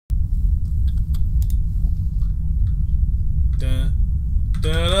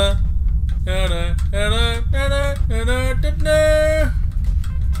I'm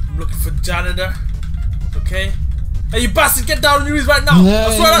looking for Janitor. Okay. Hey, you bastard, get down on your knees right now!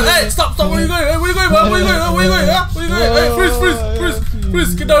 I swear to hey, stop, where are you going? Hey, where are you going, man? Where are you going? Where are you going? Huh? Where are you going? Hey,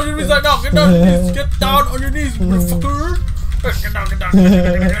 freeze, get down on your knees right now! Get down on your knees! Get down on your knees, you motherfucker! Get down!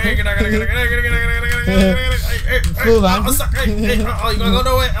 Hey, you gotta go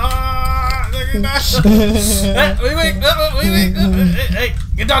nowhere! Hey,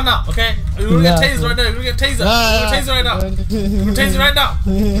 get down now, okay? You're gonna get tased right now. You're gonna get taser. You're gonna taser right now. You're gonna taser right now.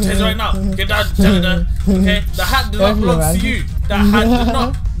 Taser right now. Get down, Janitor. Okay? The hat does not belong to you. That hat does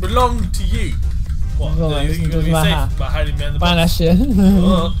not belong to you. What? You're gonna be safe by hiding behind the box. That shit.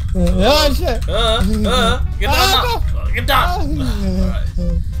 Shit. Get down now. Get down. Alright.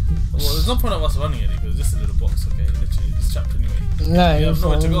 Well, there's no point of us running it because it's just a little box, okay? Literally, it's trapped anyway. Yeah, you have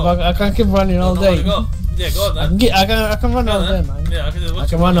nowhere to go. I can't keep running all day. Yeah, go on, man. I can run all day, man. Yeah, I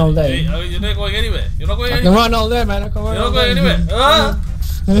can run all day. You're not going anywhere. You're not going anywhere. I can run all day, man. I can run all day. You're not going anywhere.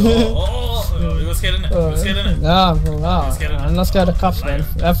 You were scared, innit? You were scared, innit? No, I'm not scared of cops, man.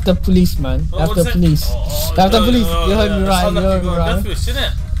 F the police, man. F the police. F the police. You heard me right. You heard me right. Death wish,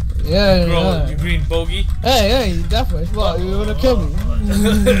 innit? Yeah. You green bogey. Hey, death wish. What? You wanna kill me?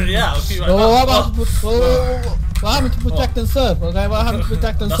 Yeah, I'll kill you right now. What happened to protect and serve? Okay, what happened to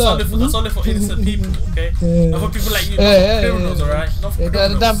protect and serve? That's only for innocent people, okay? Not for people like you, not for criminals, alright? Not for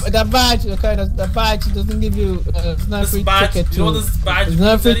criminals. That badge, okay, that badge doesn't give you no free ticket. You know this badge?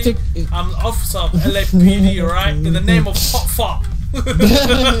 No free ticket. I'm an officer of LAPD, alright? In the name of Hot Fart. Do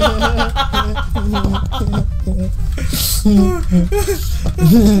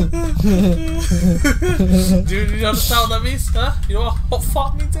you understand what that means? Huh? You know what hot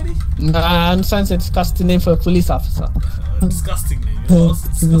fart means, Eddie? Nah, I understand it's a disgusting name for a police officer. Disgusting name, you know what's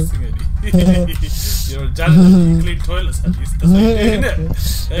disgusting, Eddie? You're a janitor, you clean toilets at least. That's what you do, innit?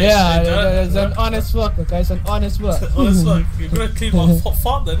 Hey, yeah, it's an honest work, okay? It's an honest work. Honest work. You're gonna clean my hot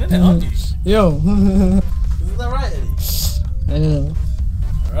fart then, innit, aren't you? Yo. Isn't that right, Eddie?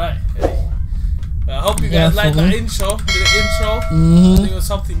 Alright, Eddie. I hope you guys like the intro. I think it was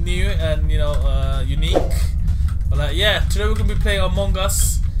something new and unique. But like, yeah, today we're gonna be playing Among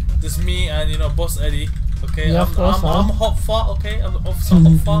Us. Just me and Boss Eddie. Okay, yeah, I'm Hot Fart. Okay, I'm the officer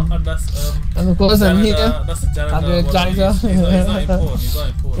Hot Fart, and that's and of course I'm here. That's the janitor. I'm the janitor. He's not important. He's not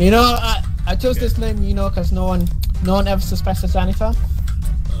important. You know, I chose this name, because no one ever suspects a janitor.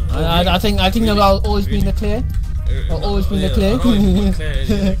 I think I'll always be in the clear. I'll always be in the clear.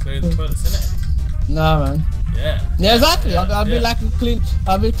 Clearing the toilets, innit? Nah, man. Yeah. Yeah, exactly. I'll be like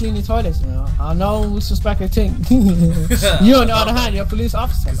I'll be cleaning toilets. I know suspect a thing. You on the other hand, you're a police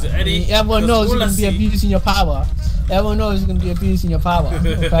officer. Eddie, everyone knows you're gonna be abusing your power. Everyone knows you're gonna be abusing your power.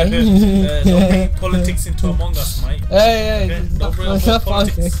 Okay. Don't bring politics into Among Us, mate. Hey, okay? Don't bring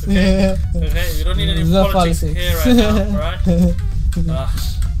politics. Okay? Okay, we don't need any politics here right now, right?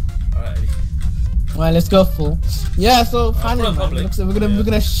 Alright, Eddie. Well, let's go full. Yeah, so finally, man, so we're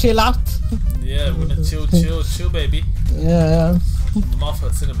gonna chill out. Yeah, we're gonna chill, baby. Yeah. The mouth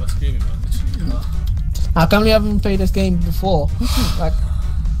hurts in my screaming, man. Literally. How come we haven't played this game before? Like,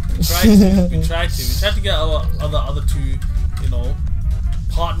 we tried to get our other two,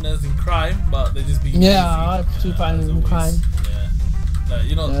 partners in crime, but they just being two partners in crime. Yeah.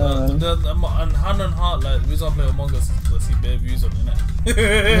 And hand on heart, like, the reason I play Among Us is to see better views on it.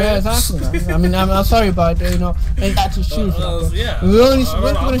 Yeah, exactly, man. I mean, I'm sorry, but ain't that the truth?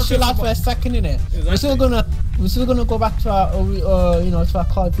 We're gonna chill out for a second, innit? Exactly. We're still gonna go back to our to our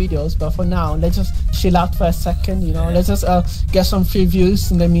card videos, but for now, let's just chill out for a second. Let's just get some free views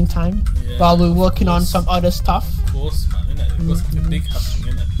in the meantime while we're working on some other stuff. Of course, man. Innit? We've got something big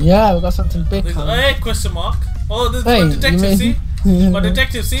happening, innit? Yeah, we got something big happening. Hey, question mark. Oh, this is my detective, see? My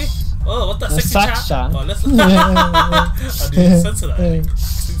detective, see? Oh, what that sexy chat? Oh, let's. How do you censor that?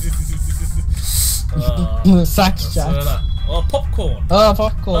 Sax chat. Oh, popcorn. Oh,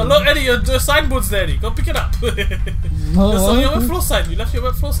 popcorn. Oh, look, Eddie, your signboard's there, Eddie. Go pick it up. So your wet floor sign. You left your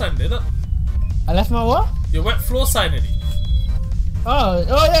wet floor sign there, look. I left my what? Your wet floor sign, Eddie. Oh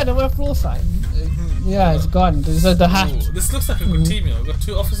yeah, the wet floor sign. Yeah, it's gone. There's the hat. Ooh, this looks like a good team, We've got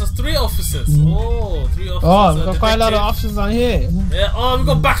 2 officers, 3 officers. Oh, 3 officers. Oh, we've got quite a lot of officers on here. Yeah. Oh, we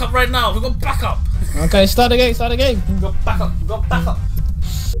got backup right now. We got backup. Okay, start the game. We got backup.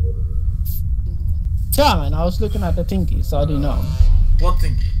 Yeah, man. I was looking at the thingy, so I didn't know. What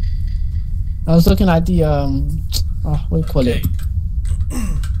thingy? I was looking at the what do you call it?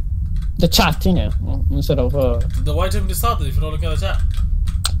 The chat, instead of The why didn't we start it if you don't look at the chat?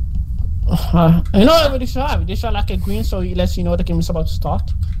 Everybody should have. They should like a green, so it lets you know the game is about to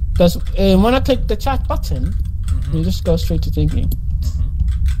start. Because when I click the chat button, you just go straight to thinking.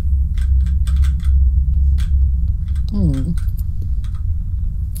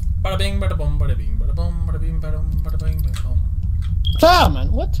 Bada bing, bada bum, bada bing, bada bum, bada bing, bada bing, bada bum. Clear,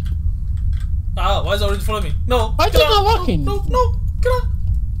 man. What? Ah, why is it already following me? No. Why is it not working? No, get out.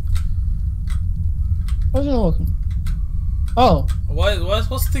 Why is it not working? Oh.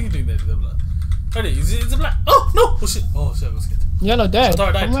 What's the thing doing there? Ready? Is it black? Oh no! Oh shit! I was scared. Yellow dead. I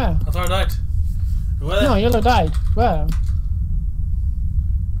thought I died. Where? I thought I died. Where? No, yellow died. Where?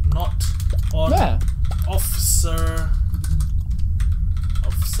 Not on. Where? Officer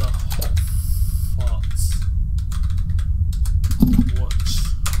Hoffart's watch.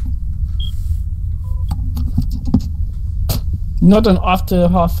 Not an after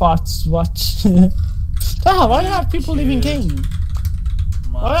Hoffart's watch. Ah, why do you have people leaving game?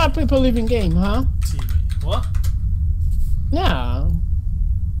 Why do you have people leaving game, huh? Teammate. What? Yeah.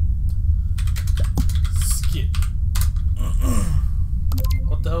 Skip.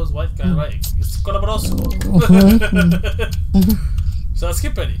 What the hell is white guy writing? It's Colaboroso. So I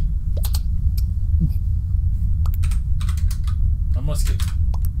skip Eddie. I'm gonna skip.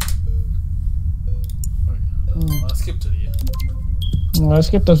 I skipped Eddie. I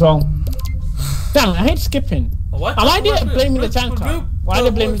skipped as well. Damn, I hate skipping. What? Why are they blaming the janitor? Why are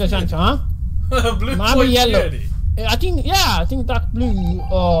they blaming the janitor, huh? Blue Might be yellow. I think dark blue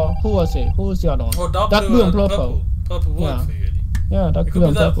or who was it? Who was the other one? Oh, dark blue and purple. Purple work for you, Eddie. Yeah, dark blue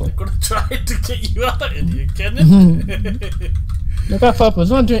and purple. They're gonna try to get you out, Eddie, can it? Look at purple,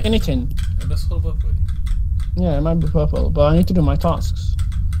 it's not doing anything. Yeah, let's follow purple, Eddie. Yeah, it might be purple, but I need to do my tasks.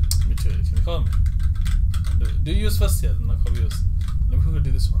 Me too, Eddie. Can you call me? Do you use first yet? Then I'll call yours. Let me quickly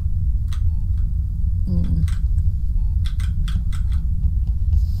do this one.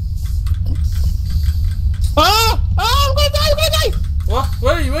 Oh, I'm gonna die! What?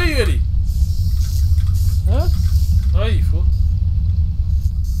 Where are you, Eddie? Huh? Where are you, fool?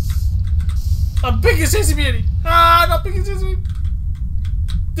 I'm big as chasing me, Eddie! Ah, not big as chasing me!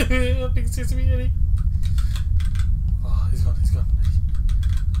 I'm big as chasing me, Eddie! Oh, he's gone, Eddie.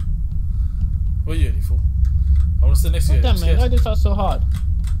 Where are you, Eddie, fool? I want to sit next to you, Damn, man, why this are so hard?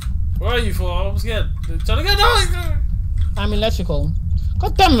 Where are you, fool? I'm scared. Trying to get down! I'm electrical.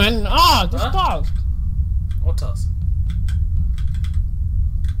 God damn, man! Ah, this task! What task?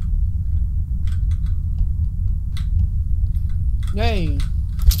 Yay!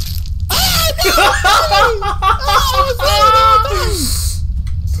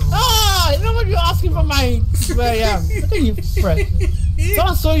 You know what you're asking for my where I am. Look at you, Fred.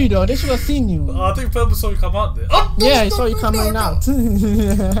 Someone saw you though, they should have seen you. Oh, I think Purple saw you come out there. Oh, yeah, he saw you coming out.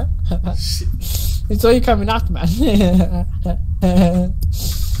 Shit. He saw you coming out, man.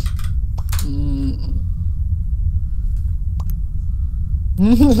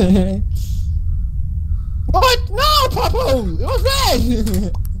 What? No, Purple! It was red!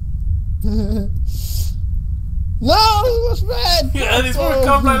 No, it was red! Yeah, and it's more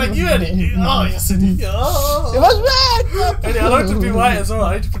come like you, Eddie. Oh, yes, Eddie. Oh. It was red! Eddie, I like to be white as well.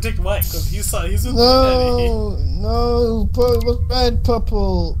 I need to protect white because he's with Eddie. No, it was red,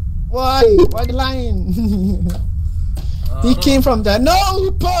 Purple. Why? Why the lion? He came from there.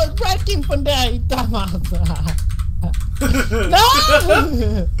 No, red came from there, you dumbass. No!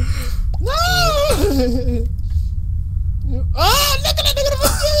 No! Oh, look at it, they're gonna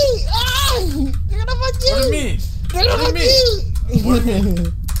fuck you! Ah! They're gonna fuck you! What do you mean? They're gonna fuck you! What do you mean?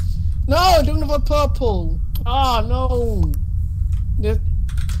 No, they're gonna vote purple. Oh, no.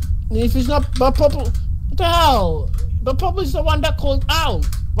 If it's not but purple, what the hell? But purple is the one that called out.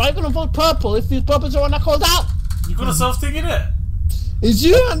 Why are you gonna vote purple if the purple is the one that called out? You got a self-thing in it? It's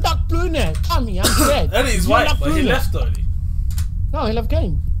you and dark blue net. Tell me, I'm dead. Eddie's white, but he left already. No, he left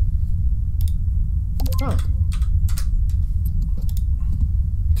game. Oh.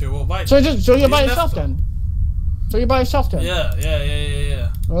 So you're by yourself then? So you're by yourself then?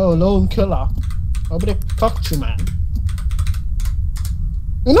 Yeah. Oh, lone killer. Nobody fucked you, man.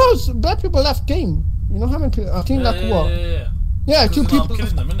 You know, bad people left game. You know how many people? I think Yeah, 2 people. I'm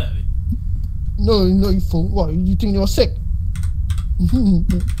killing them, innit, Eddie? No, you fool. What? You think they were sick? You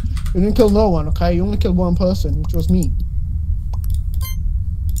didn't kill no one, okay? You only killed one person, which was me.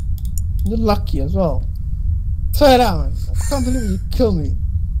 You're lucky as well. Say that, man. I can't believe you killed me.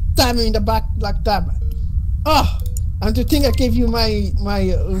 Stab me in the back like that, man. Oh, and to think I gave you my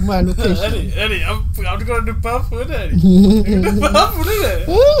location. Eddie, I'm gonna do purple, innit, Eddie? You can do purple, innit?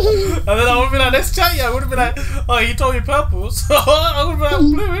 And then I would be like, let's chat, yeah. I would be like, oh, he told me purple, so I would be like,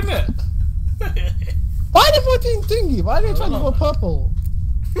 blue, innit? Why are they voting thingy? Why are they trying to vote purple?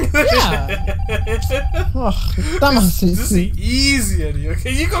 Yeah. Oh, this is easy, Eddie.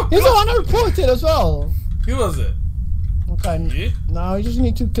 Okay, you go. He's the one who reported as well. Who was it? Okay. No, you just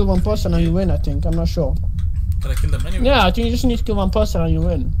need to kill one person and you win. I think. I'm not sure. Can I kill them anyway? Yeah, I think you just need to kill one person and you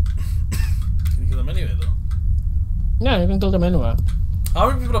win. Can you kill them anyway though? Yeah, you can kill them anywhere. How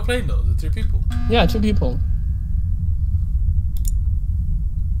many people are playing though? The 3 people? Yeah, 2 people.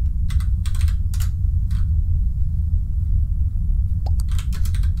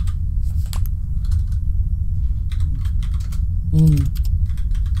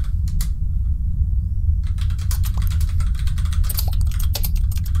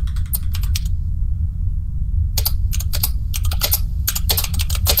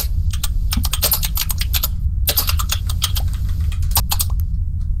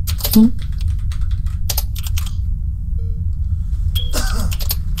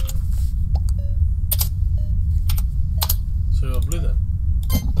 So you're blue then?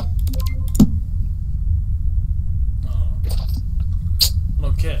 I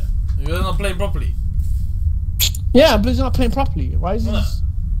don't care. You're not playing properly. Yeah, Blue's not playing properly. Why is this?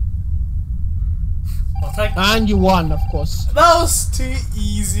 And you won, of course. That was too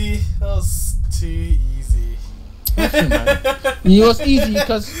easy. That was too easy. It was easy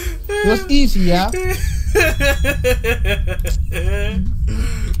because it was easy, yeah.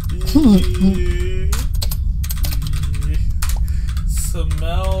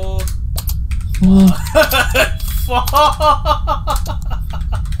 Smell.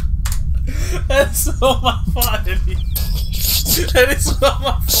 That's so my fault. That is not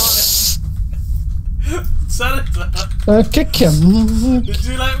my fault. Janitor. Kick him. Did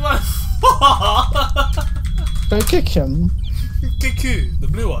you like my fault? Kick him. Kick who? The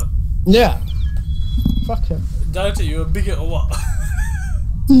blue one? Yeah. Fuck him. Janitor, you a bigot or what?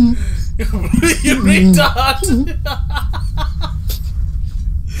 You retard.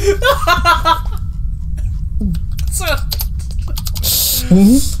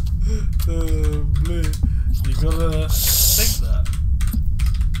 Blue, you gotta think that.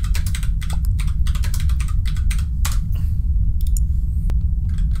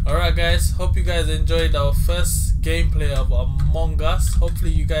 Alright guys, hope you guys enjoyed our first gameplay of Among Us.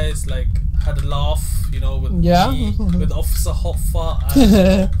 Hopefully you guys like had a laugh, you know, with me, with Officer Hotfart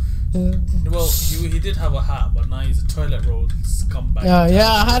and well, he did have a hat, but now he's a toilet roll scumbag.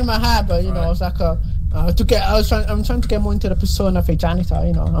 Yeah, I had my hat, but you know, I was like I'm trying to get more into the persona of a janitor.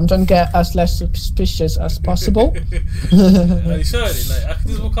 You know, I'm trying to get as less suspicious as possible. Are you sure? Like, I can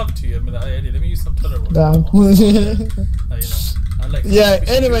just walk up to you and be like, hey, Eddie, let me use some toilet roll. You know, I like. Yeah.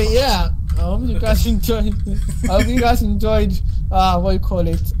 Anyway, yeah. I hope you guys enjoyed. What you call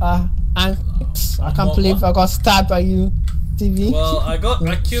it? Antics. I can't believe I got stabbed by you, TV. Well, I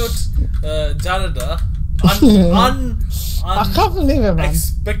killed Janitor. I can't believe it, man.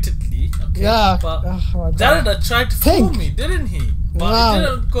 Unexpectedly, okay. Yeah. But Janitor tried to fool me, didn't he? But it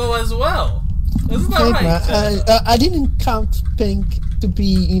didn't go as well. Isn't that right? I didn't count Pink to be,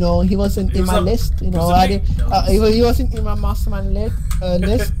 you know, he wasn't in my list. You know, he wasn't in my mastermind list.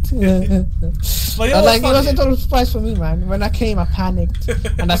 Like, it wasn't a total surprise for me, man. When I came, I panicked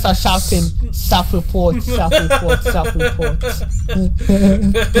and I started shouting, "Self-report, self-report, self-report."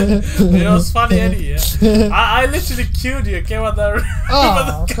 It was funny, Eddie. Yeah? I literally killed you. Came out there.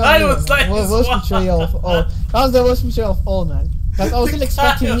 Oh, the guy was like, worst betrayal of all. That was the worst betrayal of all, man. Like, I was still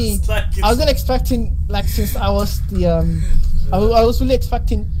expecting I was still expecting, like, since I was the I was really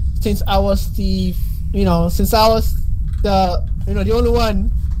expecting, since I was the the only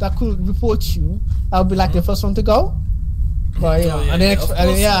one that could report you, I would be like the first one to go. But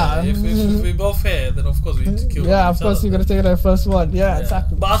if we both here, then of course we need to kill. Yeah, of course you're gonna take the first one. Yeah,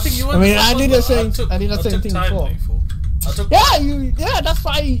 exactly. But I think you. I did the same thing before. That's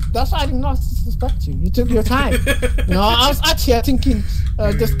why I did not suspect you. You took your time. You know, I was actually thinking,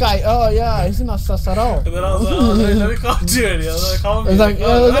 this guy, oh yeah, he's not sus at all. And then I was like, let me call you. I was like, call me. I'm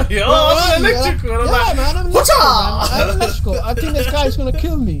electrical. I'm electrical. I think this guy is gonna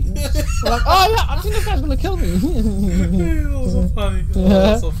kill me. I'm like, oh yeah, I think this guy's gonna kill me. That was so funny.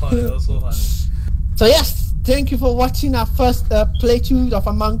 That was so funny. So yes, thank you for watching our first playthrough of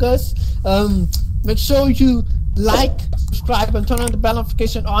Among Us. Make sure you like, subscribe, and turn on the bell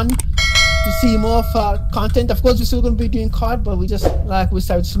notification on to see more of our content. Of course, we're still going to be doing COD, but we just, like we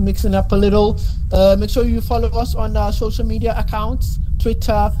said, just mixing up a little. Make sure you follow us on our social media accounts,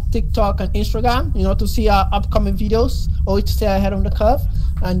 Twitter, TikTok, and Instagram, you know, to see our upcoming videos or to stay ahead on the curve.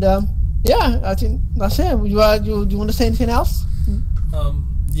 And yeah, I think that's it. Do you want to say anything else?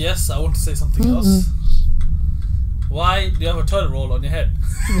 Yes, I want to say something else. Why do you have a toilet roll on your head?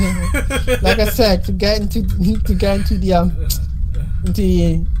 Like I said, to get into the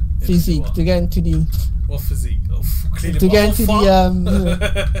physique, to get into the what physique? To get into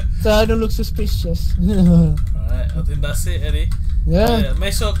the so I don't look suspicious. Alright, I think that's it, Eddie. Yeah.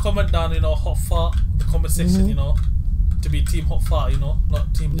 Make sure to comment down, you know, hot fart, the comment section, you know, to be team hot fart, you know,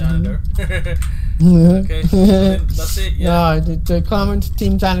 not team janitor. Okay, that's it. Yeah. No, the comment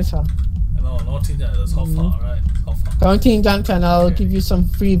team janitor. No team janitor. That's hot fart, right? Hot fart. Comment team janitor, and I'll give you some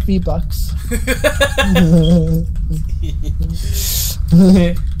free V-Bucks.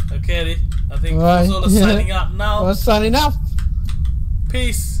 Okay, I think Foursolo signing out now. We're signing out.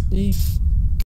 Peace. Peace.